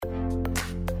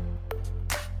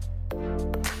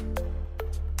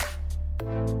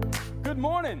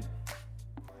morning.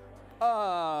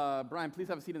 Brian, please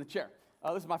have a seat in the chair.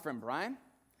 This is my friend Brian.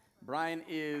 Brian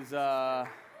is,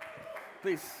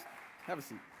 please have a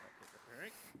seat.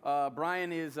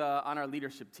 Brian is on our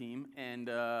leadership team,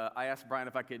 and I asked Brian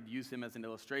if I could use him as an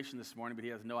illustration this morning, but he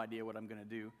has no idea what I'm going to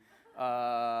do.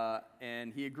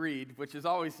 And he agreed, which is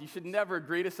always, you should never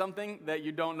agree to something that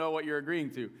you don't know what you're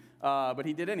agreeing to. But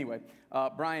he did anyway.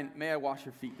 Brian, may I wash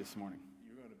your feet this morning?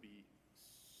 You're going to be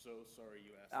so sorry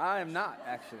you asked. I am not,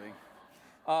 actually.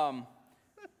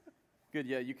 Good,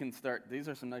 yeah, you can start. These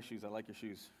are some nice shoes. I like your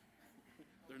shoes.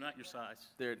 They're not your size.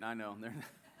 I know.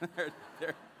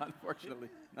 They're unfortunately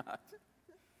not.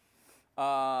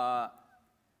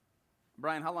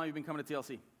 Brian, how long have you been coming to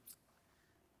TLC?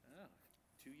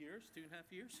 2 years,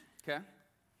 2.5 years. Okay.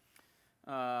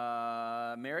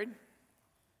 Married?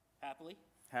 Happily.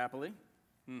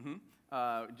 Mm-hmm.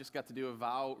 Just got to do a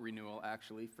vow renewal,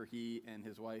 actually, for he and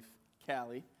his wife,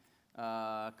 Callie.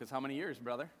 Because how many years,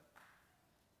 brother?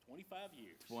 25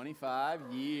 years. 25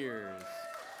 years.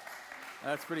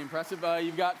 That's pretty impressive.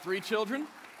 You've got 3 children?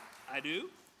 I do.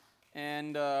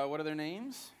 And what are their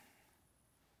names?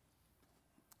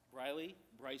 Riley,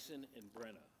 Bryson, and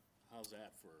Brenna. How's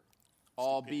that for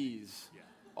All stupidity? B's. Yeah.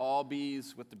 All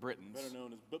B's with the Britons. Better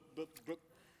known as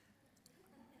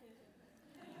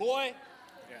boy.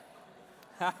 Yeah.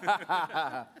 I'm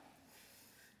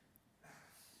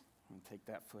going to take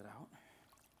that foot out.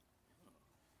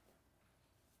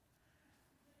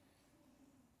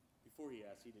 Before he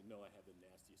asked, he didn't know I had the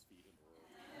nastiest feet in the world.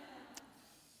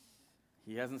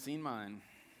 He hasn't seen mine.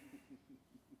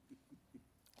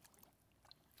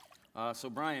 So,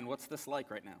 Brian, what's this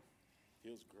like right now?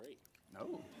 Feels great.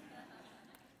 No.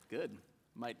 Good.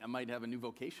 I might have a new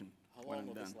vocation. How when long I'm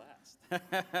will done.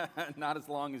 this last? Not as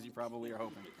long as you probably are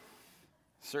hoping.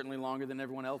 Certainly longer than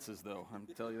everyone else's, though, I'm going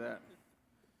to tell you that.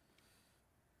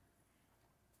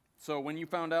 So when you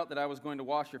found out that I was going to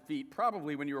wash your feet,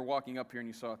 probably when you were walking up here and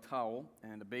you saw a towel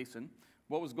and a basin,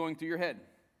 what was going through your head?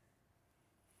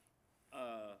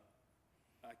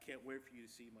 I can't wait for you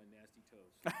to see my nasty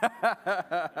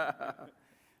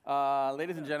toes.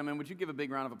 Ladies and gentlemen, would you give a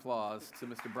big round of applause to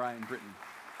Mr. Brian Britton?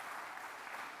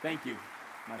 Thank you,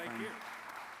 my friend. Thank you.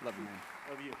 Love you, man.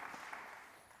 Love you.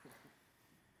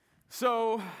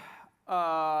 So,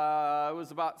 it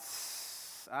was about,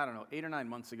 8 or 9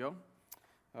 months ago.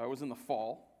 It was in the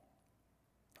fall.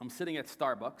 I'm sitting at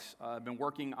Starbucks. I've been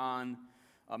working on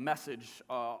a message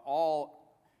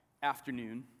all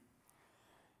afternoon.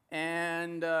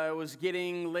 And it was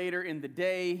getting later in the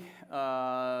day.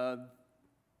 The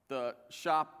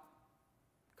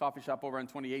coffee shop over on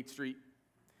 28th Street,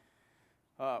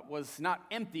 was not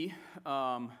empty,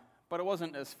 but it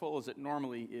wasn't as full as it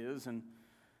normally is. And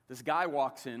this guy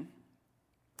walks in,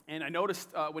 and I noticed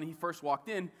when he first walked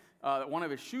in that one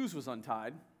of his shoes was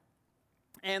untied.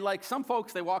 And like some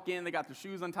folks, they walk in, they got their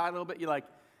shoes untied a little bit. You're like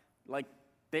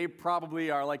they probably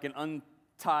are like an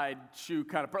untied shoe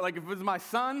kind of person. Like if it was my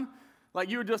son, like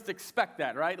you would just expect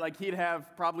that, right? Like he'd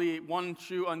have probably one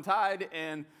shoe untied,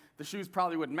 and the shoes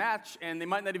probably would match, and they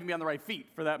might not even be on the right feet,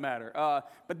 for that matter.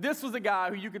 But this was a guy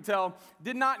who you could tell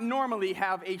did not normally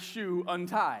have a shoe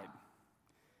untied.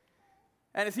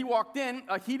 And as he walked in,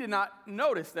 he did not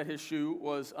notice that his shoe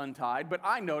was untied, but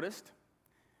I noticed,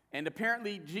 and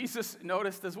apparently Jesus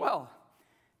noticed as well.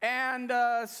 And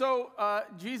so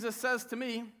Jesus says to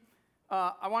me,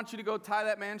 I want you to go tie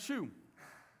that man's shoe.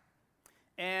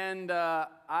 And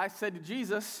I said to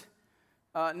Jesus,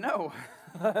 no.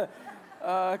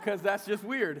 Because that's just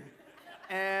weird.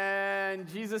 And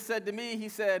Jesus said to me, he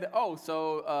said, oh,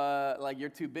 so like you're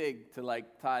too big to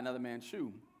like tie another man's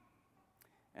shoe.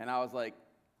 And I was like,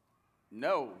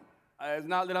 no, it's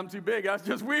not that I'm too big. That's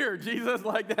just weird, Jesus.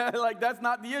 Like that's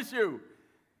not the issue.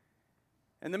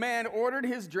 And the man ordered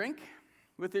his drink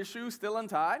with his shoe still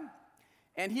untied.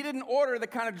 And he didn't order the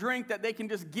kind of drink that they can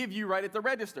just give you right at the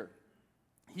register.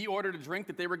 He ordered a drink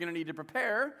that they were going to need to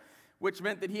prepare, which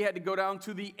meant that he had to go down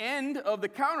to the end of the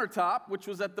countertop, which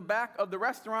was at the back of the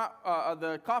restaurant,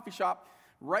 the coffee shop,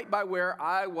 right by where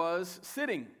I was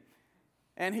sitting.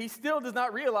 And he still does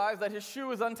not realize that his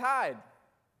shoe is untied.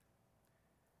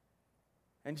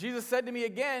 And Jesus said to me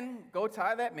again, go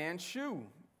tie that man's shoe.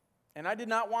 And I did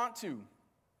not want to.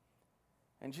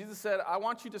 And Jesus said, I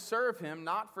want you to serve him,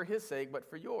 not for his sake, but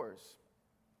for yours.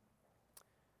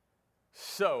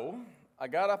 So I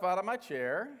got up out of my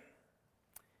chair,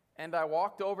 and I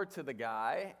walked over to the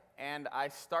guy, and I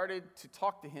started to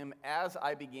talk to him as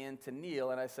I began to kneel.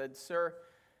 And I said, sir,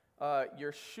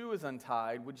 your shoe is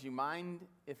untied. Would you mind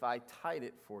if I tied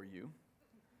it for you?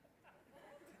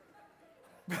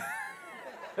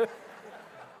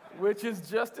 which is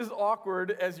just as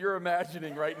awkward as you're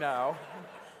imagining right now.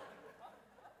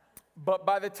 But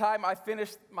by the time I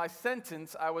finished my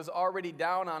sentence, I was already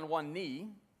down on one knee.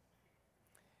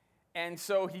 And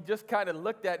so he just kind of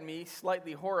looked at me,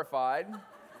 slightly horrified,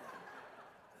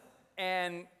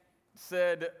 and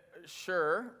said,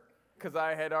 sure, because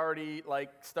I had already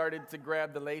started to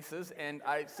grab the laces, and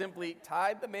I simply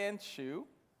tied the man's shoe,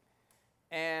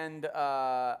 and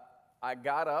I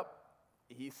got up.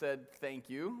 He said, thank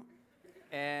you,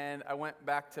 and I went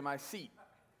back to my seat.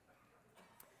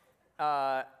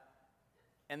 And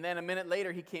then a minute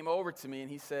later, he came over to me and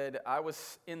he said, I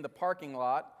was in the parking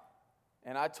lot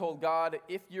and I told God,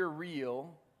 if you're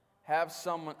real, have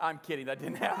someone. I'm kidding, that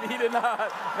didn't happen. He did not.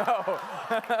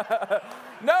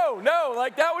 No. No,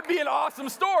 that would be an awesome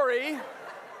story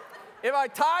if I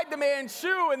tied the man's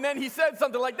shoe and then he said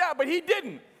something like that, but he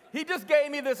didn't. He just gave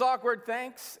me this awkward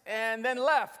thanks and then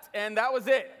left, and that was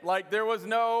it. There was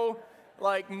no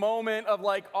moment of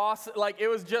awesome, it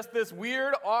was just this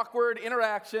weird, awkward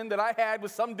interaction that I had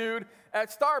with some dude at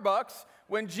Starbucks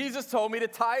when Jesus told me to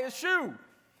tie his shoe.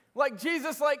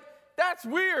 Jesus, that's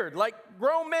weird.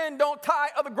 Grown men don't tie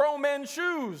other grown men's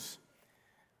shoes.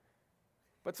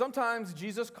 But sometimes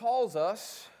Jesus calls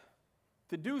us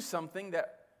to do something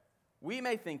that we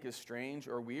may think is strange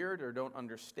or weird or don't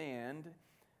understand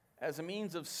as a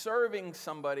means of serving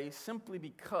somebody simply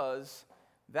because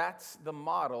that's the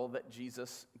model that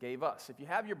Jesus gave us. If you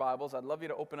have your Bibles, I'd love you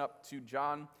to open up to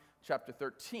John chapter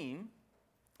 13.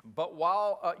 But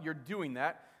while you're doing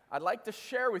that, I'd like to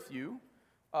share with you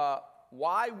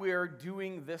why we're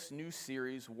doing this new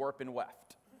series, Warp and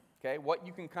Weft. Okay, what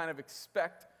you can kind of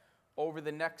expect over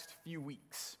the next few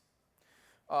weeks.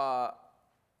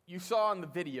 You saw in the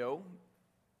video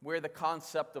where the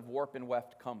concept of warp and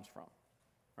weft comes from,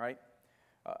 right?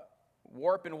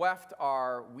 Warp and weft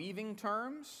are weaving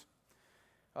terms.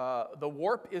 The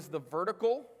warp is the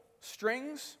vertical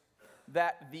strings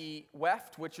that the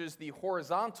weft, which is the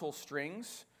horizontal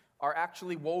strings, are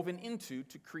actually woven into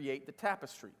to create the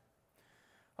tapestry.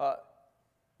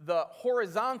 The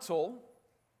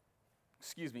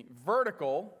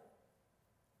vertical,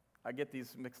 I get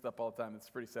these mixed up all the time. It's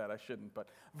pretty sad. I shouldn't. But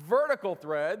vertical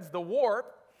threads, the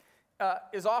warp,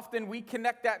 is often we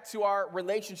connect that to our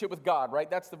relationship with God, right?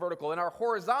 That's the vertical. And our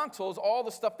horizontals, all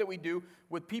the stuff that we do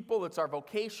with people, it's our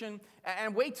vocation.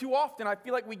 And way too often, I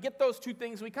feel like we get those two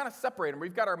things, we kind of separate them.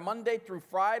 We've got our Monday through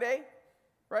Friday,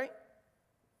 right?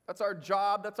 That's our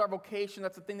job, that's our vocation,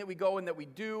 that's the thing that we go and that we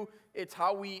do. It's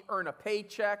how we earn a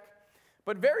paycheck.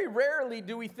 But very rarely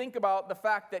do we think about the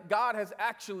fact that God has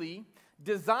actually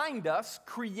designed us,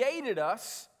 created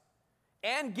us,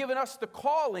 and given us the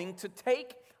calling to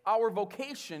take our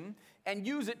vocation and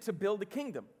use it to build a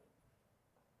kingdom,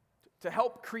 to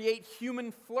help create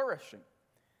human flourishing.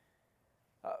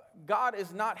 God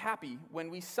is not happy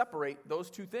when we separate those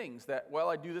two things, that, well,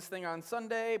 I do this thing on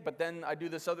Sunday, but then I do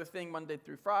this other thing Monday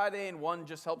through Friday, and one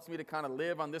just helps me to kind of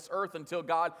live on this earth until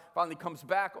God finally comes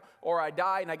back, or I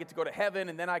die and I get to go to heaven,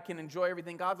 and then I can enjoy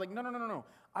everything. God's like, no.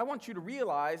 I want you to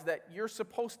realize that you're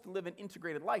supposed to live an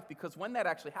integrated life, because when that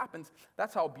actually happens,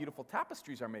 that's how beautiful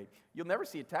tapestries are made. You'll never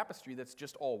see a tapestry that's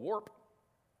just all warp.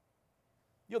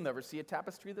 You'll never see a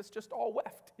tapestry that's just all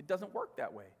weft. It doesn't work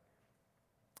that way.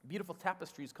 Beautiful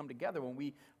tapestries come together when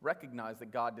we recognize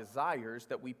that God desires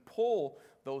that we pull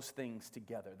those things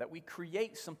together, that we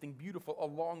create something beautiful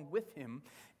along with Him,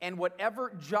 and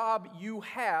whatever job you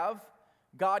have,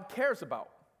 God cares about.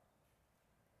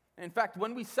 In fact,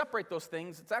 when we separate those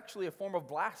things, it's actually a form of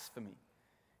blasphemy.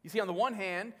 You see, on the one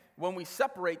hand, when we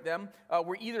separate them,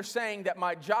 we're either saying that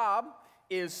my job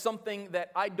is something that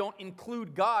I don't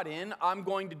include God in. I'm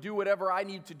going to do whatever I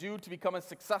need to do to become as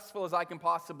successful as I can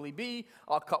possibly be.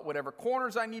 I'll cut whatever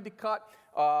corners I need to cut.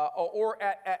 Or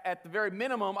at the very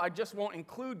minimum, I just won't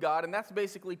include God. And that's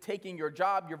basically taking your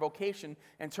job, your vocation,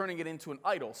 and turning it into an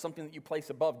idol, something that you place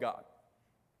above God.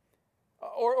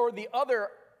 Or the other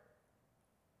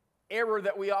error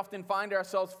that we often find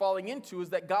ourselves falling into is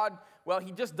that God, well,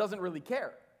 He just doesn't really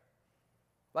care.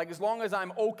 As long as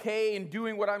I'm okay in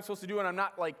doing what I'm supposed to do and I'm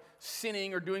not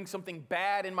sinning or doing something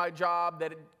bad in my job,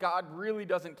 that God really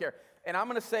doesn't care. And I'm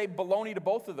going to say baloney to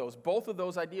both of those. Both of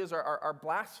those ideas are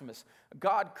blasphemous.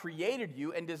 God created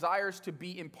you and desires to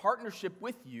be in partnership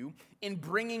with you in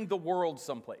bringing the world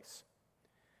someplace.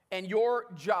 And your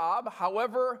job,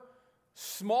 however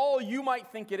small you might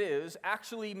think it is,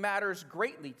 actually matters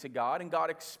greatly to God, and God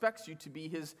expects you to be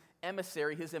His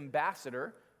emissary, His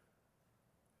ambassador,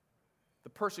 the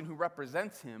person who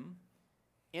represents Him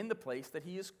in the place that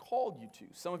He has called you to.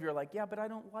 Some of you are like, yeah, but I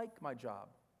don't like my job.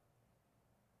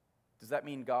 Does that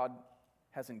mean God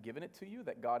hasn't given it to you,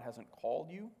 that God hasn't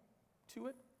called you to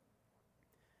it.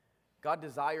 God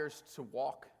desires to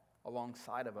walk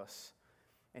alongside of us,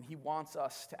 and he wants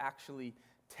us to actually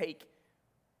take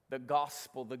the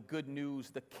gospel, the good news,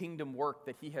 the kingdom work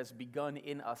that he has begun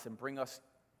in us and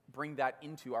bring that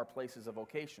into our places of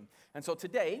vocation. And so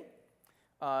today,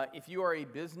 if you are a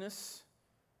business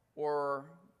or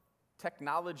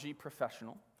technology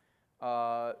professional,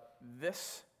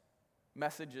 this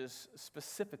message is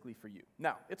specifically for you.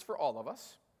 Now, it's for all of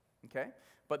us, okay?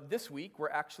 But this week, we're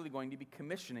actually going to be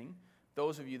commissioning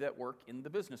those of you that work in the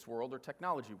business world or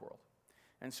technology world.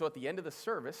 And so at the end of the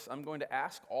service, I'm going to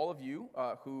ask all of you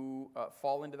who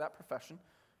fall into that profession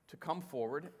to come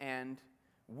forward, and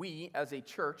we as a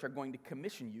church are going to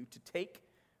commission you to take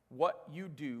what you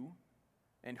do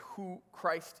and who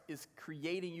Christ is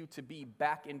creating you to be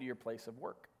back into your place of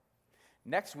work.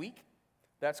 Next week,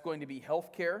 that's going to be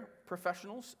healthcare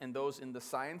professionals and those in the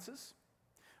sciences.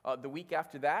 The week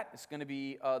after that, it's going to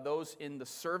be those in the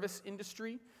service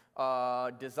industry,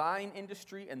 design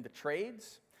industry, and the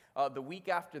trades. The week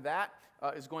after that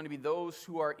is going to be those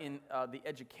who are in the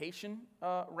education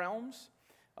realms.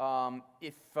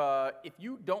 If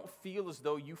you don't feel as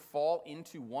though you fall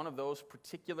into one of those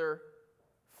particular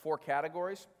 4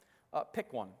 categories,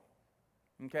 pick one,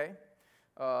 okay?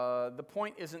 The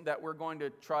point isn't that we're going to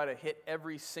try to hit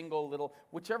every single little,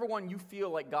 whichever one you feel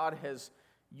like God has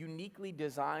uniquely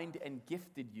designed and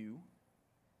gifted you,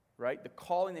 right? The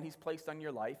calling that he's placed on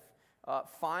your life,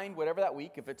 find whatever that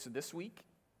week, if it's this week,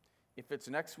 if it's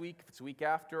next week, if it's the week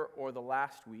after, or the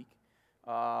last week,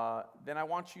 then I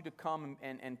want you to come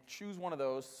and choose one of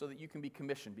those so that you can be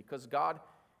commissioned, because God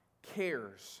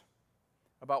cares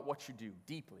about what you do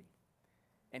deeply,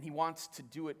 and he wants to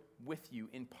do it with you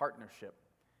in partnership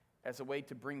as a way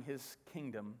to bring his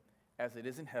kingdom as it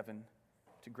is in heaven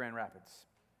to Grand Rapids.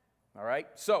 All right?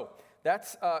 So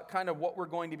that's kind of what we're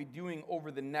going to be doing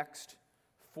over the next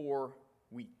 4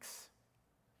 weeks.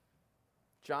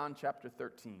 John chapter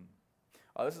 13.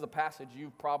 This is a passage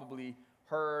you've probably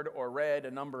heard or read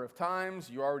a number of times.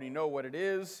 You already know what it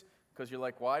is because you're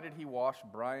like, why did he wash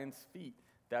Brian's feet?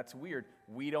 That's weird.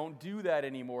 We don't do that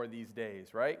anymore these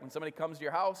days, right? When somebody comes to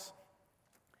your house,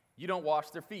 you don't wash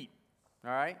their feet,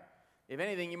 all right? If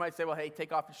anything, you might say, well, hey,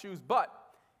 take off your shoes. But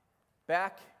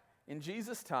back in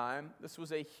Jesus' time, this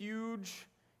was a huge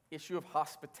issue of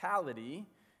hospitality,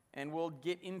 and we'll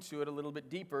get into it a little bit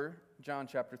deeper. John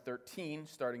chapter 13,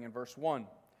 starting in verse 1. It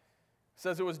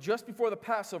says, it was just before the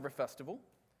Passover festival.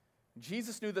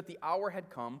 Jesus knew that the hour had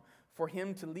come for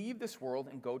him to leave this world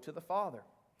and go to the Father.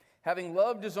 Having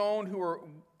loved his own who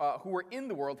were in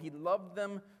the world, he loved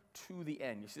them to the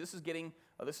end. You see,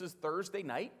 this is Thursday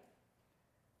night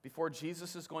before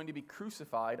Jesus is going to be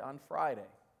crucified on Friday.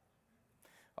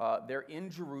 They're in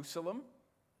Jerusalem.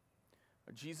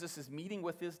 Jesus is meeting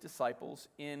with his disciples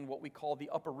in what we call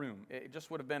the upper room. It just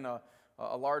would have been a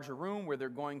larger room where they're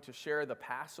going to share the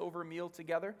Passover meal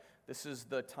together. This is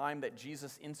the time that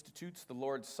Jesus institutes the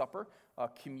Lord's Supper,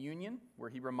 communion,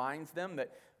 where he reminds them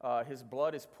that his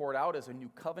blood is poured out as a new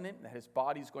covenant, that his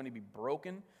body is going to be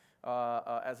broken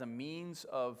as a means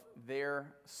of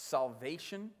their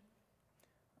salvation.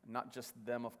 Not just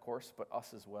them, of course, but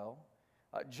us as well.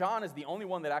 John is the only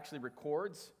one that actually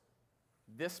records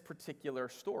this particular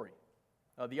story.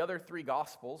 The other 3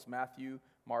 Gospels, Matthew,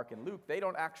 Mark, and Luke, they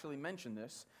don't actually mention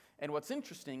this. And what's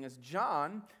interesting is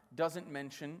John doesn't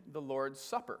mention the Lord's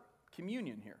Supper,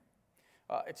 communion here.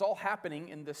 It's all happening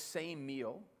in the same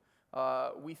meal.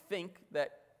 We think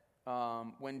that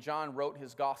when John wrote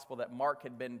his Gospel that Mark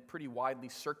had been pretty widely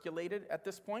circulated at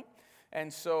this point.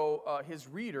 And so his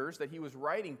readers that he was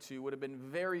writing to would have been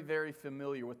very, very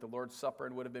familiar with the Lord's Supper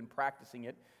and would have been practicing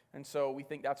it. And so we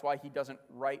think that's why he doesn't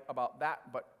write about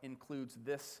that, but includes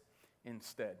this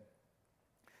instead.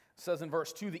 It says in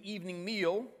verse 2, the evening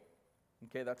meal,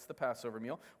 okay, that's the Passover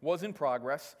meal, was in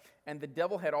progress, and the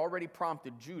devil had already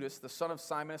prompted Judas, the son of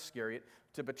Simon Iscariot,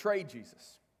 to betray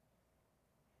Jesus.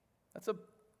 That's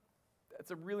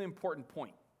a really important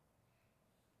point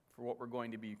for what we're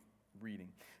going to be reading.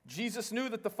 Jesus knew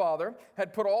that the Father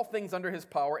had put all things under his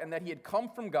power and that he had come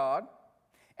from God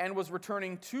and was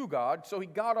returning to God. So he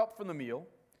got up from the meal,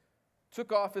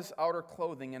 took off his outer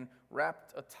clothing, and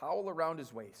wrapped a towel around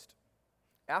his waist.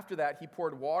 After that, he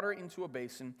poured water into a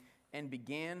basin and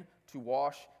began to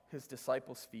wash his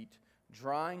disciples' feet,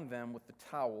 drying them with the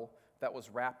towel that was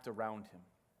wrapped around him.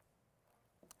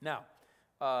 Now,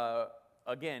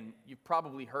 again, you've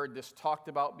probably heard this talked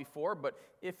about before, but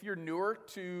if you're newer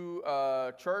to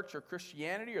church or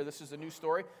Christianity, or this is a new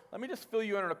story, let me just fill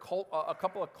you in on a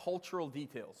couple of cultural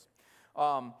details.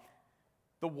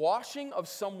 The washing of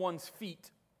someone's feet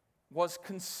was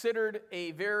considered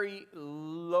a very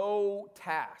low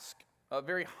task, a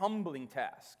very humbling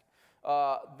task.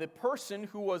 The person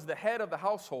who was the head of the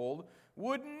household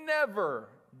would never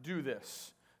do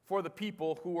this for the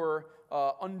people who were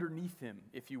underneath him,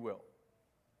 if you will.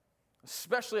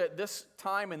 Especially at this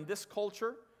time in this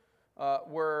culture,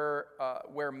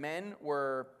 where men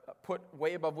were put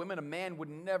way above women. A man would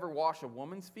never wash a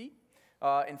woman's feet.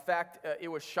 In fact, it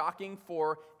was shocking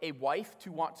for a wife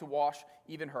to want to wash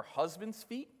even her husband's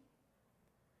feet.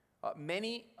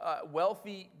 Many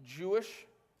wealthy Jewish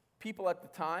people at the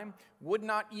time would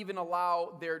not even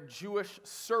allow their Jewish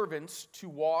servants to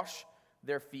wash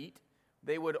their feet.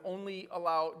 They would only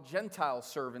allow Gentile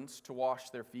servants to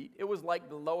wash their feet. It was like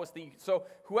the lowest thing. So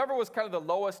whoever was kind of the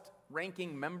lowest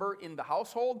ranking member in the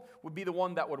household would be the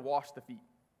one that would wash the feet.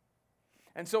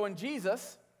 And so when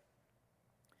Jesus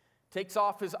takes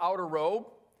off his outer robe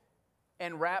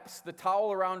and wraps the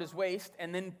towel around his waist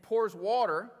and then pours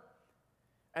water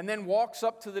and then walks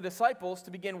up to the disciples to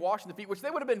begin washing the feet, which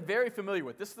they would have been very familiar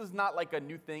with. This is not like a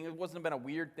new thing. It wasn't been a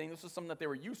weird thing. This was something that they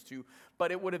were used to,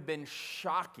 but it would have been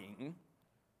shocking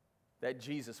that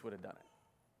Jesus would have done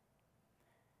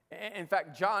it. In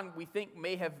fact, John, we think,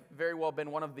 may have very well been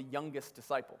one of the youngest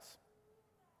disciples.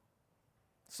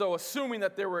 So assuming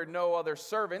that there were no other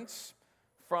servants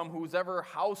from whosever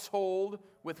household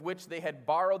with which they had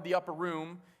borrowed the upper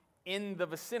room in the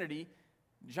vicinity,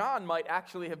 John might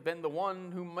actually have been the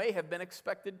one who may have been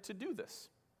expected to do this.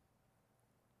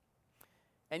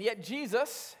 And yet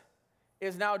Jesus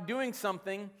is now doing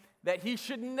something that he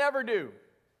should never do.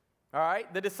 All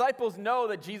right? The disciples know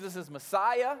that Jesus is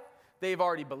Messiah. They've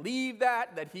already believed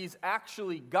that he's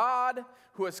actually God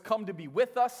who has come to be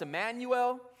with us,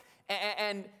 Emmanuel.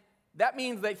 And that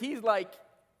means that he's like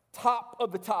top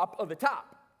of the top of the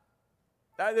top.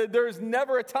 There's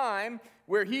never a time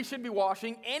where he should be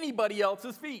washing anybody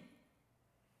else's feet.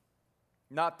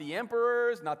 Not the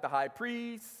emperors, not the high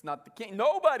priests, not the king,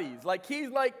 nobody's. Like he's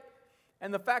like,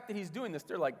 and the fact that he's doing this,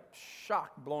 they're like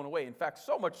shocked, blown away. In fact,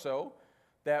 so much so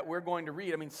that we're going to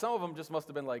read. I mean, some of them just must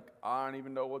have been like, I don't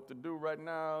even know what to do right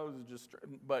now.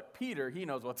 But Peter, he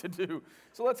knows what to do.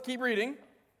 So let's keep reading.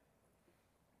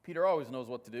 Peter always knows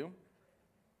what to do.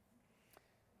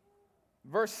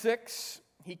 Verse 6,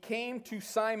 he came to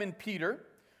Simon Peter,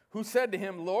 who said to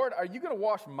him, Lord, are you going to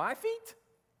wash my feet?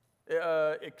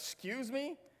 Excuse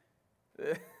me?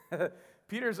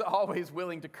 Peter's always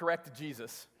willing to correct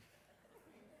Jesus.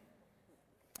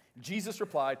 Jesus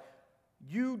replied,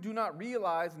 you do not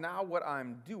realize now what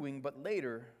I'm doing, but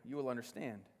later you will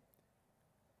understand.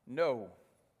 No,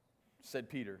 said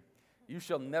Peter, you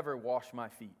shall never wash my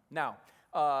feet. Now,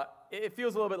 it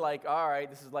feels a little bit like, all right,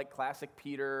 this is like classic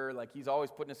Peter, like he's always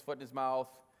putting his foot in his mouth,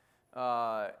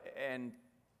 and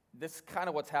this is kind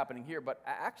of what's happening here, but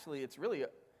actually it's really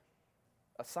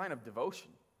a sign of devotion.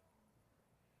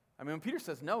 I mean, when Peter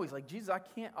says no, he's like, Jesus,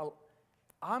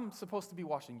 I'm supposed to be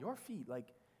washing your feet, like,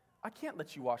 I can't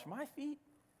let you wash my feet.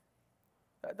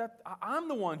 I'm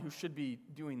the one who should be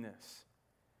doing this.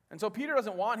 And so Peter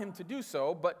doesn't want him to do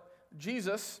so, but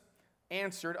Jesus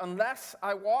answered, unless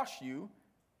I wash you,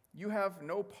 you have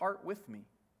no part with me.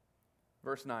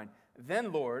 Verse 9,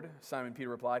 then Lord, Simon Peter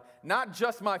replied, not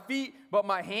just my feet, but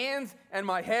my hands and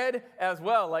my head as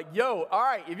well. Like, yo, all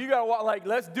right, if you got to walk, like,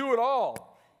 let's do it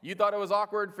all. You thought it was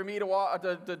awkward for me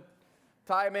to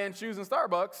tie a man's shoes in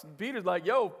Starbucks. Peter's like,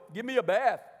 yo, give me a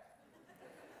bath.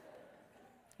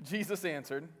 Jesus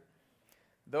answered,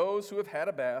 those who have had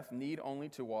a bath need only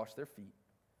to wash their feet.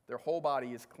 Their whole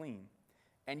body is clean.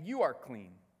 And you are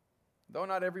clean, though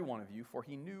not every one of you, for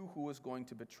he knew who was going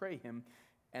to betray him,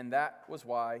 and that was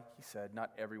why he said not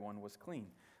everyone was clean.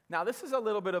 Now, this is a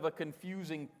little bit of a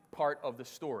confusing part of the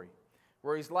story,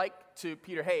 where he's like to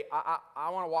Peter, hey,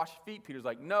 I want to wash your feet. Peter's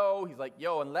like, no. He's like,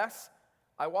 yo, unless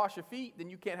I wash your feet, then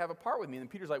you can't have a part with me. And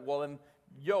Peter's like, well, then,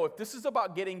 yo, if this is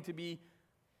about getting to be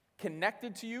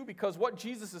connected to you, because what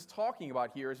Jesus is talking about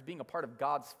here is being a part of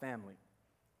God's family.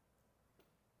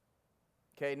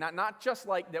 Okay, not just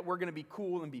like that we're going to be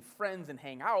cool and be friends and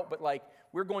hang out, but like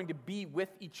we're going to be with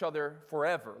each other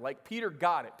forever. Like Peter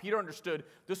got it. Peter understood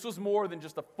this was more than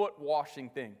just a foot washing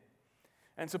thing.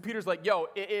 And so Peter's like, yo,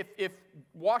 if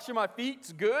washing my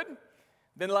feet's good,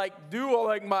 then like do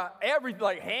like my everything,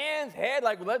 like hands, head,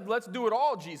 like let's do it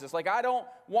all, Jesus. Like I don't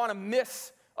want to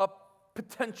miss a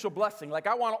potential blessing. Like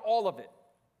I want all of it.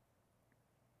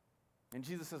 And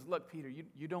Jesus says, look, Peter,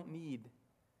 you don't need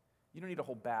a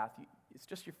whole bath. It's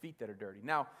just your feet that are dirty.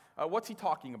 Now, what's he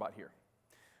talking about here?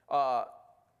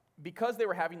 Because they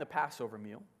were having the Passover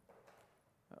meal,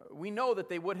 we know that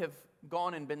they would have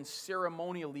gone and been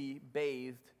ceremonially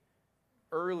bathed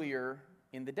earlier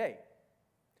in the day.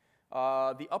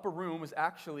 The upper room is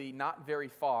actually not very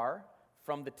far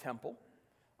from the temple.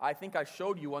 I think I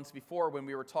showed you once before when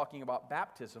we were talking about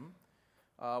baptism,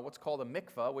 what's called a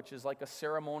mikvah, which is like a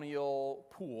ceremonial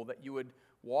pool that you would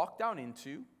walk down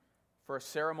into for a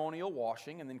ceremonial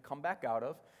washing and then come back out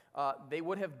of. They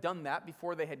would have done that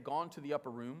before they had gone to the upper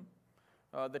room.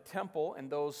 The temple and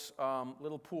those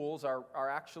little pools are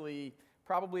actually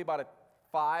probably about a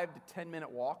 5 to 10 minute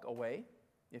walk away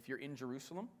if you're in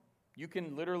Jerusalem. You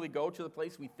can literally go to the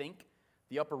place we think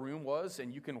the upper room was,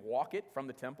 and you can walk it from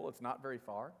the temple. It's not very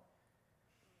far.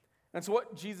 And so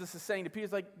what Jesus is saying to Peter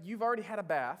is like, you've already had a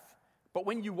bath, but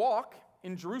when you walk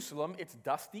in Jerusalem, it's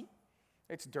dusty,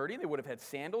 it's dirty. They would have had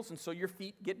sandals, and so your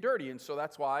feet get dirty, and so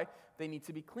that's why they need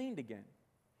to be cleaned again.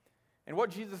 And what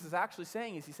Jesus is actually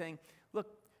saying is he's saying, look,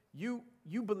 you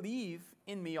believe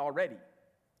in me already.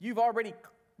 You've already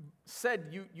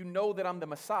said you know that I'm the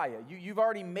Messiah. You've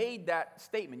already made that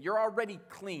statement. You're already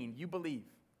clean. You believe.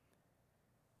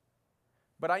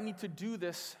 But I need to do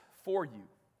this for you.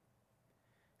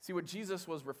 See, what Jesus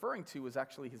was referring to was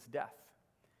actually his death.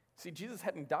 See, Jesus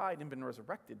hadn't died and been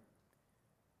resurrected.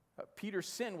 Peter's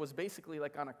sin was basically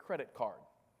like on a credit card,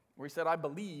 where he said, I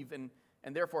believe, and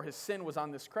therefore his sin was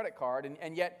on this credit card,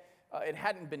 and yet it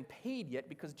hadn't been paid yet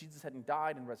because Jesus hadn't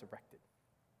died and resurrected.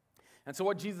 And so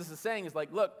what Jesus is saying is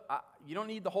like, look, you don't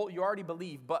need you already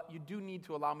believe, but you do need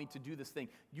to allow me to do this thing.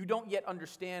 You don't yet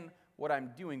understand what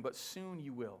I'm doing, but soon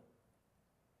you will.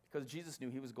 Because Jesus knew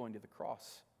he was going to the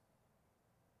cross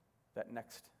that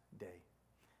next day.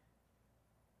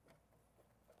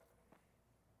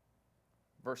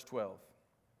 Verse 12.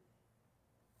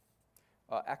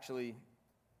 Actually,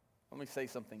 let me say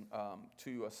something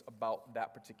to us about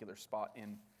that particular spot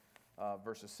in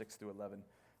verses 6 through 11.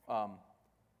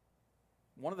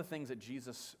 One of the things that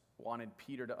Jesus wanted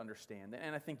Peter to understand,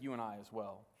 and I think you and I as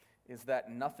well, is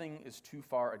that nothing is too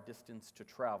far a distance to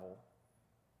travel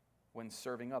when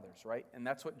serving others, right? And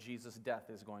that's what Jesus' death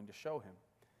is going to show him.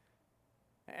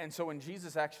 And so when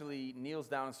Jesus actually kneels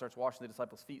down and starts washing the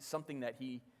disciples' feet, something that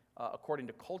he, according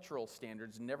to cultural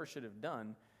standards, never should have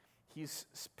done, he's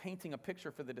painting a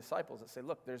picture for the disciples that say,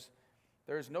 look,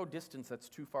 there's no distance that's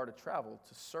too far to travel,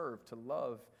 to serve, to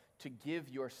love, to give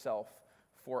yourself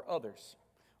for others.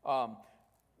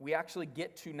 We actually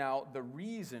get to now the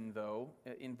reason, though,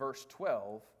 in verse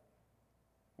 12,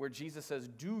 where Jesus says,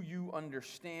 do you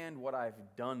understand what I've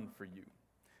done for you?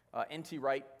 N.T.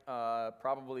 Wright,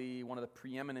 probably one of the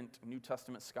preeminent New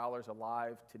Testament scholars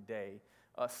alive today,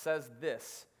 says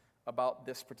this about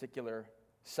this particular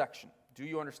section. Do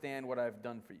you understand what I've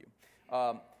done for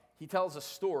you? He tells a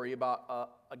story about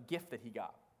a gift that he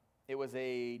got. It was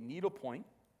a needlepoint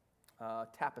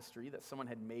tapestry that someone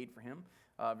had made for him.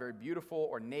 Very beautiful,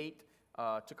 ornate,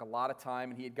 took a lot of time,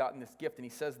 and he had gotten this gift, and he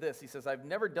says this. He says, I've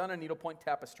never done a needlepoint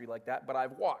tapestry like that, but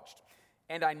I've watched,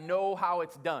 and I know how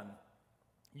it's done.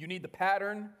 You need the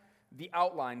pattern, the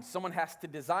outline. Someone has to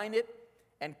design it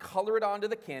and color it onto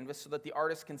the canvas so that the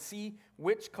artist can see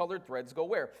which colored threads go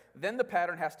where. Then the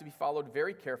pattern has to be followed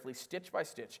very carefully, stitch by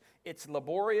stitch. It's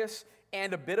laborious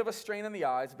and a bit of a strain on the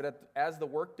eyes, but as the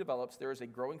work develops, there is a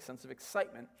growing sense of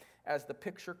excitement as the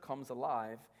picture comes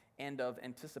alive and of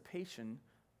anticipation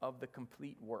of the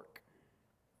complete work.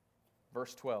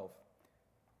 Verse 12.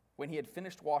 When he had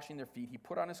finished washing their feet, he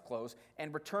put on his clothes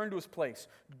and returned to his place.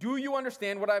 Do you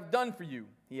understand what I've done for you?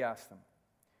 He asked them.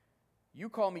 You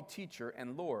call me teacher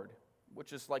and Lord,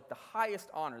 which is like the highest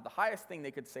honor, the highest thing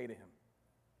they could say to him.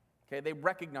 Okay, they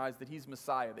recognize that he's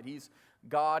Messiah, that he's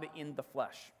God in the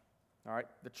flesh. All right,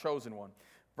 the chosen one.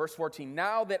 Verse 14,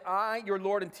 now that I, your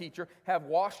Lord and teacher, have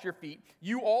washed your feet,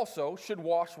 you also should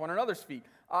wash one another's feet.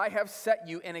 I have set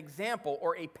you an example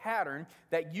or a pattern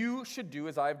that you should do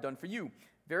as I have done for you.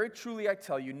 Very truly I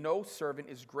tell you, no servant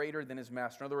is greater than his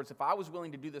master. In other words, if I was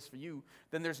willing to do this for you,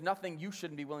 then there's nothing you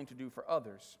shouldn't be willing to do for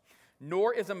others.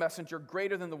 Nor is a messenger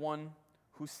greater than the one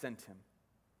who sent him.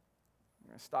 I'm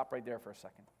going to stop right there for a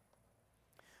second.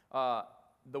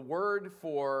 The word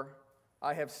for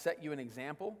I have set you an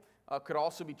example could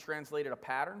also be translated a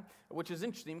pattern, which is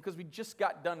interesting because we just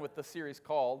got done with the series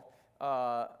called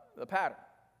The Pattern.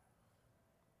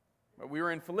 We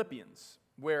were in Philippians,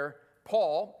 where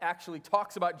Paul actually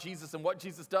talks about Jesus and what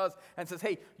Jesus does and says,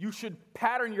 hey, you should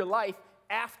pattern your life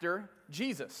after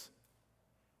Jesus.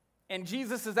 And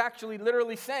Jesus is actually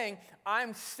literally saying,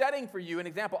 I'm setting for you an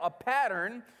example, a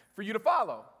pattern for you to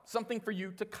follow, something for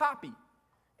you to copy.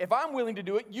 If I'm willing to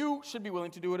do it, you should be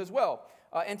willing to do it as well.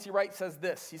 N.T. Wright says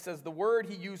this. He says, the word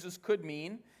he uses could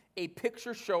mean a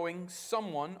picture showing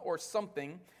someone or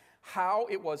something how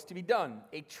it was to be done,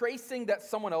 a tracing that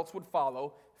someone else would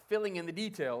follow, filling in the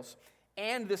details,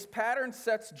 And this pattern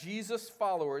sets Jesus'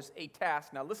 followers a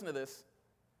task. Now listen to this.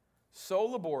 So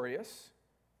laborious,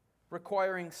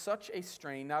 requiring such a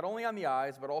strain, not only on the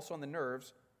eyes, but also on the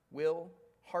nerves, will,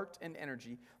 heart, and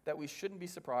energy, that we shouldn't be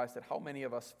surprised at how many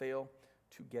of us fail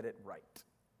to get it right.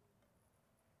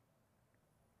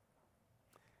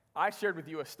 I shared with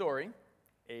you a story,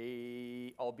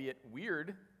 albeit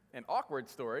weird and awkward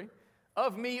story,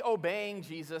 of me obeying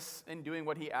Jesus and doing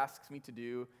what he asks me to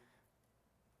do,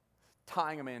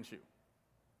 tying a man's shoe,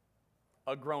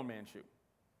 a grown man's shoe,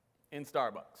 in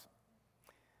Starbucks.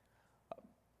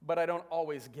 But I don't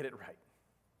always get it right.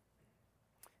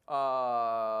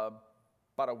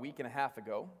 About a week and a half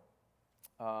ago,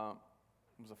 it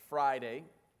was a Friday.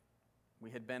 We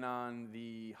had been on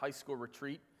the high school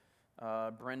retreat,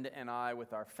 Brenda and I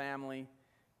with our family,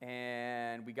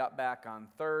 and we got back on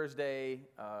Thursday.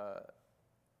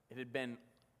 It had been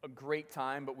a great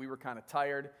time, but we were kind of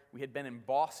tired. We had been in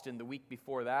Boston the week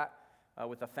before that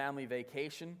with a family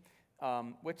vacation,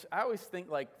 which I always think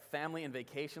like family and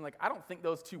vacation, like I don't think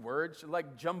those two words are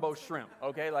like jumbo shrimp,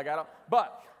 okay? Like I don't,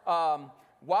 but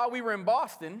while we were in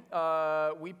Boston,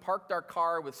 we parked our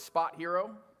car with Spot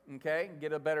Hero, okay,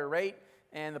 get a better rate,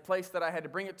 and the place that I had to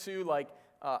bring it to, like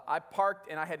I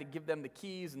parked and I had to give them the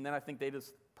keys, and then I think they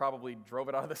just probably drove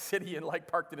it out of the city and like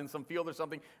parked it in some field or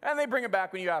something, and they bring it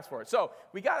back when you ask for it. So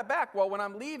we got it back. Well, when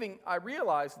I'm leaving, I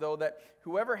realized though that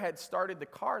whoever had started the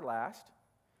car last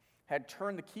had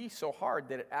turned the key so hard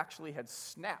that it actually had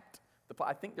snapped.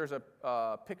 I think there's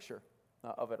a picture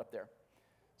of it up there.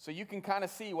 So you can kind of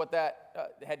see what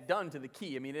that had done to the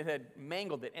key. I mean, it had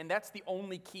mangled it, and that's the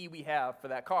only key we have for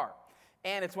that car.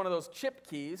 And it's one of those chip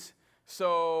keys.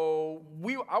 So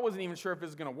I wasn't even sure if it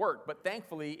was going to work, but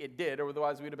thankfully it did, or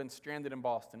otherwise we'd have been stranded in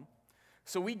Boston.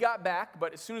 So we got back,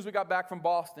 but as soon as we got back from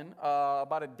Boston,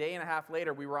 about a day and a half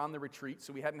later, we were on the retreat,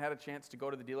 so we hadn't had a chance to go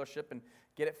to the dealership and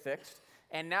get it fixed.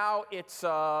 And now it's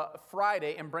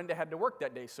Friday, and Brenda had to work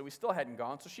that day, so we still hadn't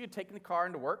gone. So she had taken the car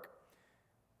into work.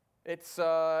 It's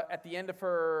at the end of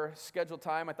her scheduled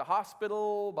time at the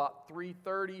hospital, about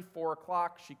 3:30, 4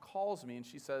 o'clock. She calls me, and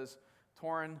she says,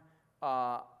 Torrin,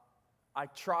 I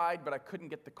tried, but I couldn't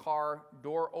get the car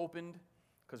door opened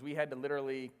because we had to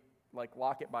literally like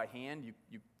lock it by hand.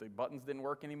 The buttons didn't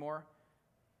work anymore.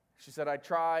 She said, I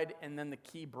tried, and then the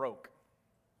key broke.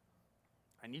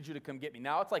 I need you to come get me.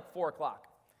 Now it's like 4 o'clock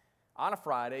on a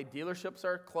Friday. Dealerships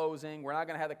are closing. We're not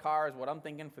going to have the cars, what I'm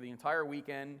thinking, for the entire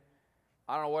weekend.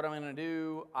 I don't know what I'm going to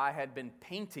do. I had been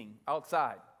painting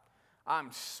outside. I'm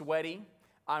sweaty.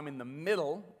 I'm in the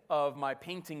middle of my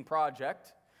painting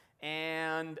project.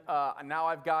 And now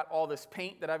I've got all this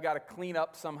paint that I've got to clean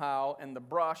up somehow, and the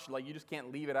brush, like you just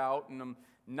can't leave it out. And I'm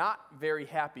not very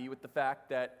happy with the fact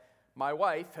that my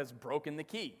wife has broken the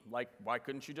key. Like, why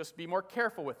couldn't you just be more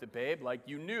careful with it, babe? Like,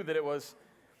 you knew that it was...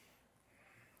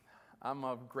 I'm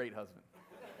a great husband.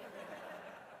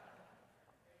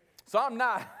 So I'm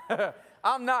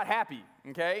not happy,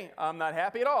 okay? I'm not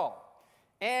happy at all.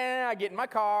 And I get in my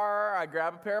car, I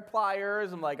grab a pair of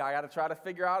pliers. I'm like, I got to try to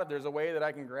figure out if there's a way that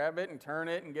I can grab it and turn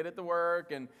it and get it to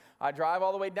work. And I drive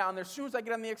all the way down there. As soon as I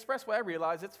get on the expressway, I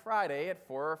realize it's Friday at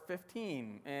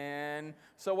 4:15. And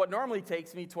so what normally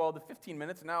takes me 12 to 15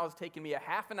 minutes, now is taking me a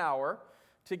half an hour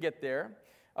to get there.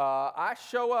 I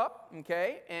show up,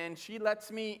 okay, and she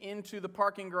lets me into the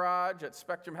parking garage at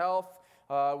Spectrum Health.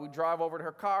 We drive over to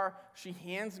her car. She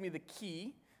hands me the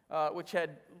key, which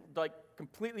had like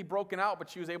completely broken out, but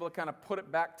she was able to kind of put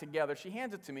it back together. She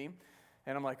hands it to me,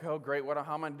 and I'm like, oh, great, how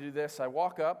am I going to do this? I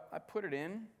walk up, I put it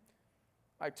in,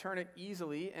 I turn it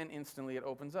easily, and instantly it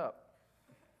opens up.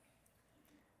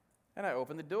 And I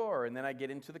open the door, and then I get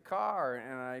into the car,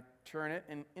 and I turn it,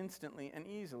 and instantly and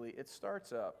easily it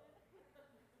starts up.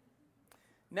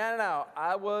 No,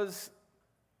 I was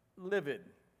livid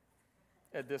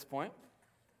at this point.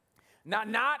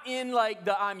 Not in like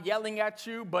the I'm yelling at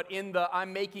you, but in the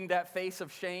I'm making that face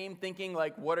of shame, thinking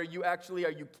like, are you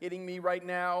kidding me right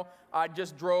now? I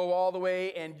just drove all the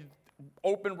way and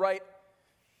opened right.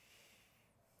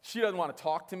 She doesn't want to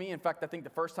talk to me. In fact, I think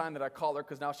the first time that I call her,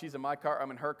 because now she's in my car,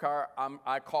 I'm in her car,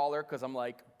 I call her because I'm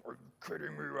like, are you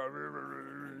kidding me?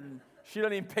 She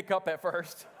doesn't even pick up at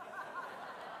first.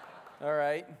 All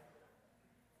right.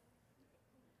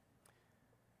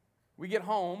 We get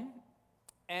home.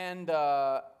 And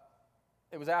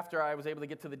it was after I was able to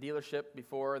get to the dealership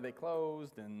before they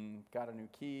closed and got a new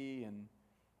key. And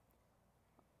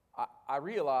I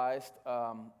realized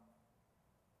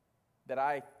that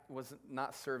I was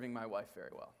not serving my wife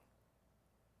very well.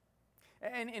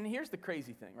 And here's the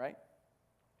crazy thing, right?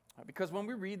 Because when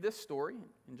we read this story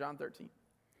in John 13,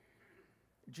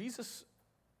 Jesus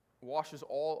washes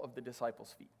all of the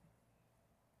disciples' feet.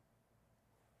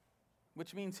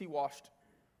 which means he washed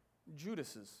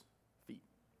Judas's feet.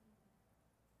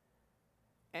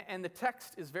 And the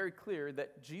text is very clear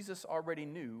that Jesus already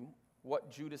knew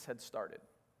what Judas had started.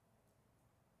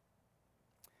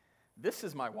 This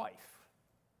is my wife,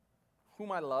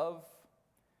 whom I love.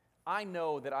 I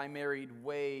know that I married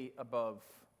way above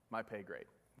my pay grade,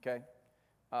 okay?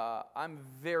 I'm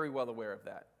very well aware of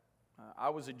that. I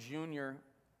was a junior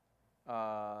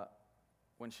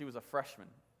when she was a freshman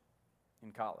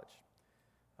in college.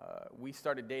 We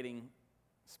started dating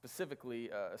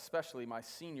specifically, especially my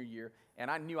senior year,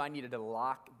 and I knew I needed to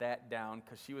lock that down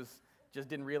because she just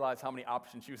didn't realize how many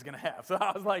options she was going to have. So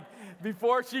I was like,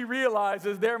 before she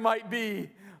realizes there might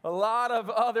be a lot of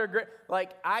other great,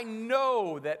 like I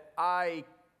know that I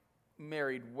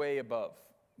married way above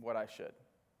what I should.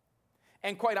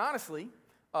 And quite honestly,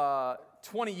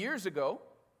 20 years ago,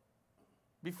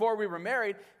 before we were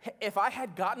married, if I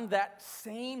had gotten that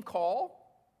same call,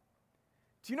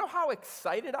 do you know how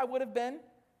excited I would have been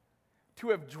to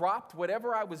have dropped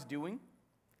whatever I was doing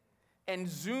and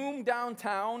zoomed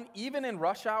downtown, even in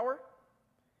rush hour,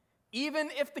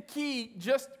 even if the key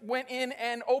just went in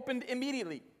and opened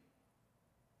immediately?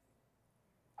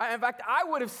 In fact, I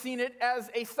would have seen it as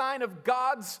a sign of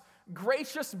God's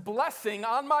gracious blessing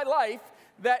on my life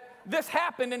that this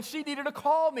happened and she needed to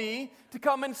call me to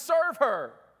come and serve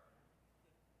her.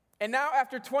 And now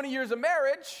after 20 years of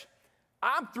marriage,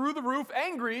 I'm through the roof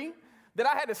angry that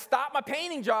I had to stop my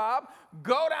painting job,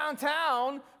 go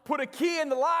downtown, put a key in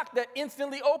the lock that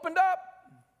instantly opened up.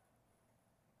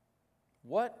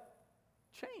 What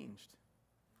changed?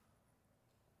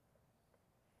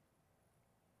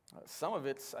 Some of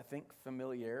it's, I think,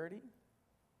 familiarity.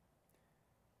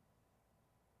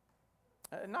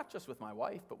 Not just with my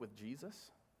wife, but with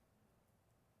Jesus.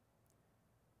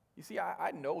 You see,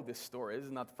 I know this story. This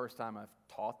is not the first time I've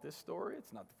taught this story.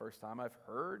 It's not the first time I've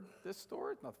heard this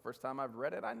story. It's not the first time I've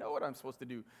read it. I know what I'm supposed to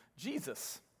do.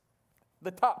 Jesus,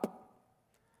 the top,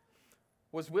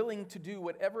 was willing to do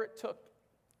whatever it took,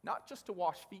 not just to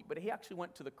wash feet, but he actually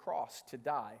went to the cross to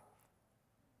die,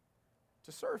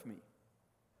 to serve me.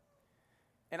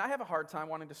 And I have a hard time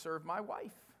wanting to serve my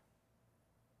wife.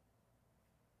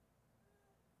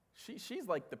 She's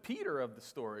like the Peter of the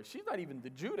story. She's not even the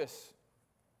Judas.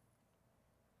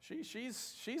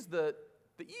 She's the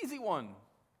easy one.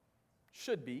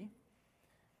 Should be.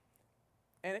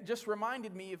 And it just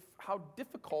reminded me of how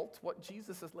difficult what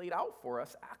Jesus has laid out for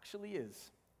us actually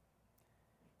is.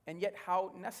 And yet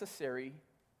how necessary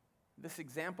this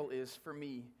example is for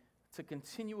me to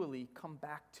continually come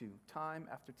back to time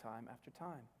after time after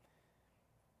time.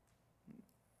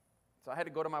 So I had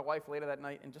to go to my wife later that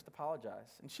night and just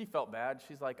apologize. And she felt bad.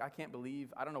 She's like, I can't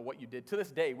believe, I don't know what you did. To this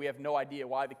day, we have no idea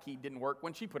why the key didn't work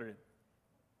when she put it in.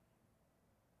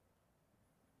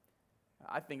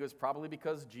 I think it was probably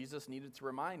because Jesus needed to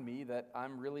remind me that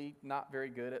I'm really not very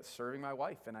good at serving my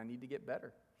wife and I need to get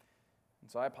better.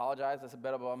 And so I apologized. I said,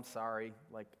 Betta, I'm sorry.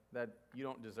 Like, that you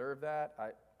don't deserve that.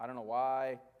 I don't know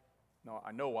why. No,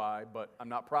 I know why, but I'm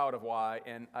not proud of why,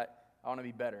 and I want to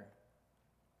be better.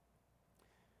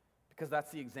 Because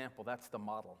that's the example, that's the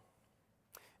model.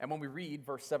 And when we read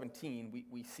verse 17,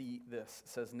 we see this. It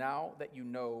says, now that you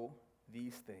know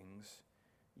these things,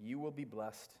 you will be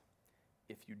blessed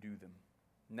if you do them.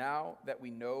 Now that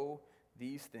we know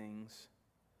these things,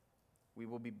 we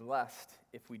will be blessed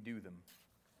if we do them.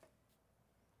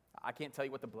 I can't tell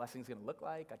you what the blessing is going to look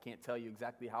like. I can't tell you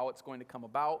exactly how it's going to come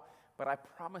about, but I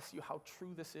promise you how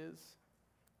true this is.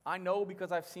 I know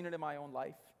because I've seen it in my own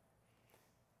life.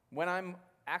 When I'm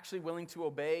actually willing to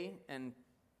obey and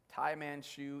tie a man's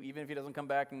shoe, even if he doesn't come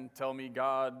back and tell me,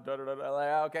 God,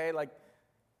 okay, like,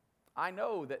 I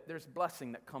know that there's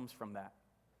blessing that comes from that.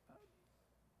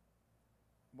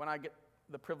 When I get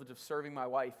the privilege of serving my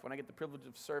wife, when I get the privilege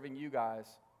of serving you guys,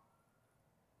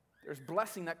 there's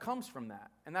blessing that comes from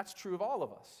that, and that's true of all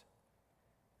of us.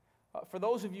 For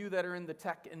those of you that are in the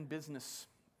tech and business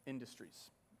industries,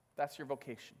 that's your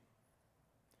vocation.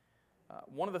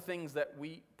 One of the things that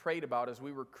we prayed about as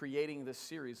we were creating this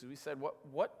series is we said,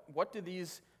 what do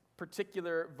these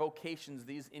particular vocations,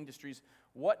 these industries,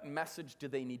 what message do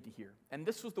they need to hear? And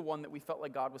this was the one that we felt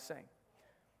like God was saying.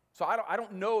 So I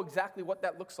don't know exactly what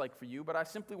that looks like for you, but I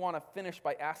simply want to finish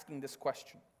by asking this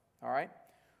question, all right?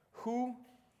 Who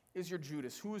is your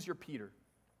Judas? Who is your Peter?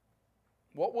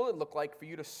 What will it look like for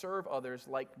you to serve others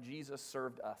like Jesus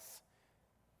served us?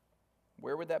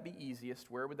 Where would that be easiest?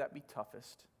 Where would that be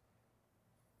toughest?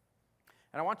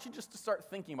 And I want you just to start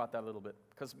thinking about that a little bit,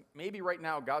 because maybe right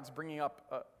now God's bringing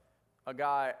up a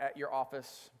guy at your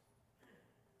office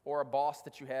or a boss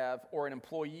that you have or an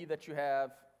employee that you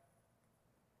have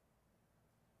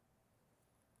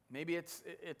Maybe it's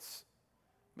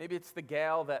the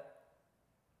gal that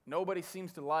nobody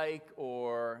seems to like,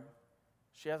 or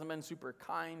she hasn't been super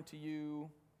kind to you.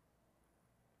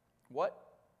 What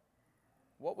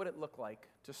would it look like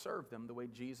to serve them the way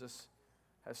Jesus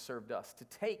has served us? To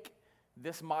take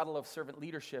this model of servant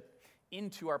leadership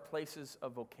into our places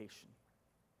of vocation.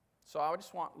 So I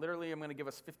just want, literally, I'm going to give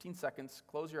us 15 seconds.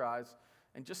 Close your eyes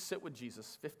and just sit with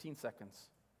Jesus. 15 seconds.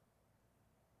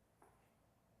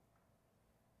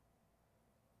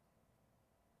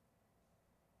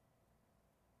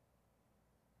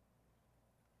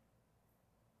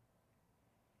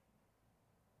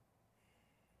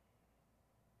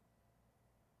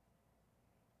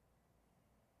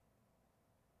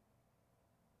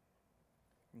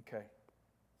 Okay.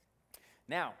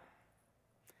 Now,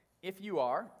 if you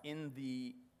are in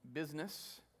the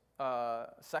business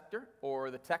sector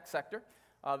or the tech sector,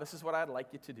 this is what I'd like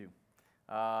you to do.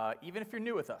 Even if you're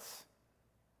new with us.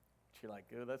 You're like,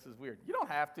 oh, this is weird. You don't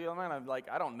have to.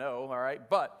 I don't know, all right?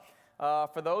 But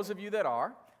for those of you that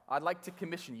are, I'd like to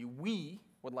commission you. We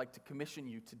would like to commission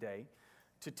you today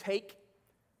to take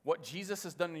what Jesus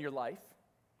has done in your life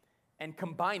and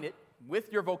combine it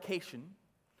with your vocation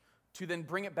to then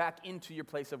bring it back into your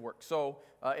place of work. So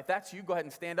if that's you, go ahead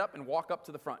and stand up and walk up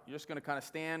to the front. You're just going to kind of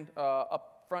stand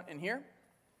up front in here.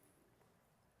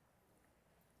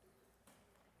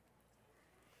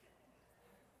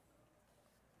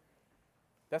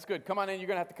 That's good. Come on in. You're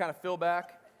going to have to kind of fill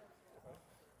back.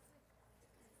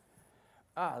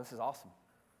 This is awesome.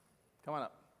 Come on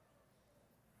up.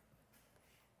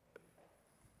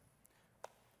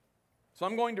 So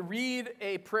I'm going to read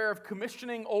a prayer of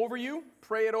commissioning over you,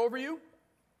 pray it over you,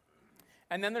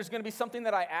 and then there's going to be something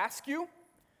that I ask you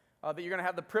that you're going to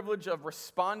have the privilege of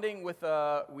responding with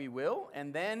we will,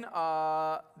 and then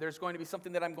there's going to be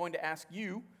something that I'm going to ask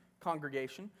you,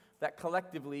 congregation, that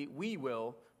collectively we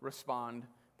will respond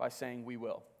by saying we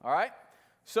will. All right?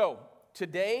 So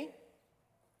today,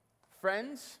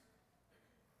 friends,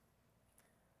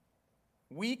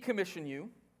 we commission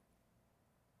you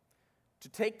to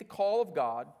take the call of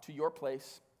God to your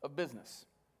place of business,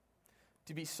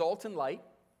 to be salt and light,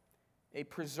 a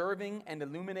preserving and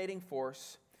illuminating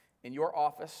force in your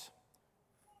office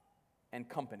and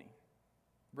company.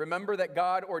 Remember that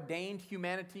God ordained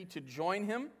humanity to join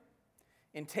him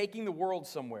in taking the world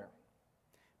somewhere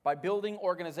by building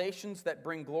organizations that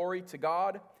bring glory to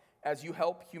God. As you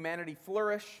help humanity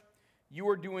flourish, you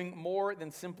are doing more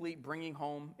than simply bringing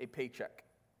home a paycheck.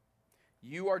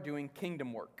 You are doing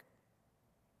kingdom work.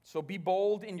 So be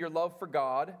bold in your love for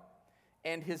God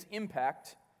and his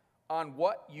impact on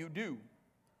what you do.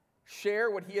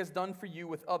 Share what he has done for you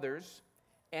with others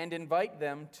and invite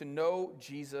them to know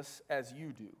Jesus as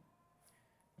you do.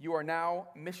 You are now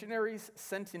missionaries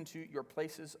sent into your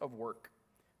places of work.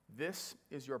 This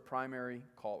is your primary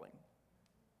calling.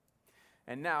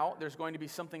 And now there's going to be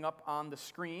something up on the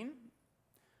screen.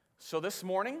 So this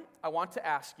morning, I want to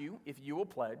ask you if you will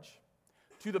pledge,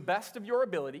 to the best of your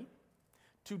ability,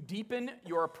 to deepen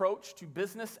your approach to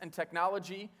business and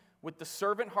technology with the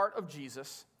servant heart of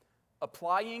Jesus,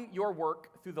 applying your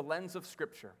work through the lens of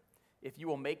Scripture. If you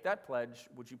will make that pledge,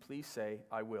 would you please say,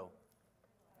 I will?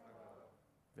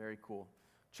 Very cool.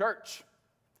 Church,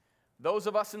 those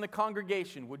of us in the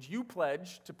congregation, would you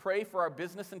pledge to pray for our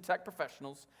business and tech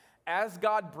professionals as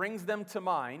God brings them to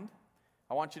mind?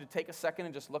 I want you to take a second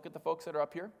and just look at the folks that are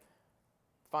up here.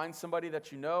 Find somebody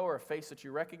that you know or a face that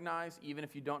you recognize, even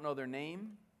if you don't know their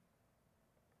name.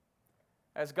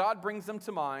 As God brings them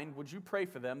to mind, would you pray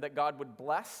for them that God would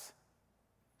bless,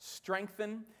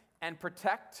 strengthen, and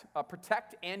protect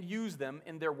and use them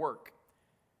in their work?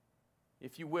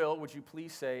 If you will, would you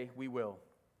please say, we will?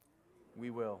 We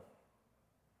will.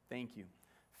 Thank you.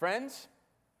 Friends,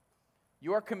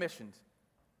 you are commissioned,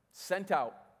 sent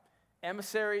out,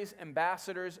 emissaries,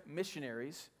 ambassadors,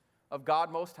 missionaries of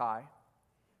God Most High,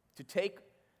 to take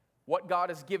what God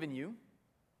has given you,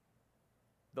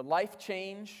 the life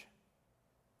change,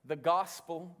 the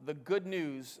gospel, the good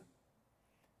news,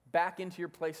 back into your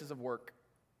places of work,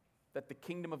 that the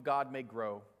kingdom of God may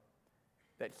grow,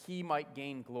 that he might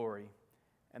gain glory,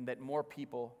 and that more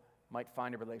people might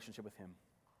find a relationship with him.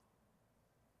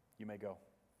 You may go.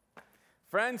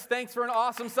 Friends, thanks for an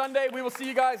awesome Sunday. We will see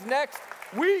you guys next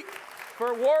week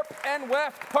for Warp and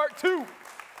Weft Part 2.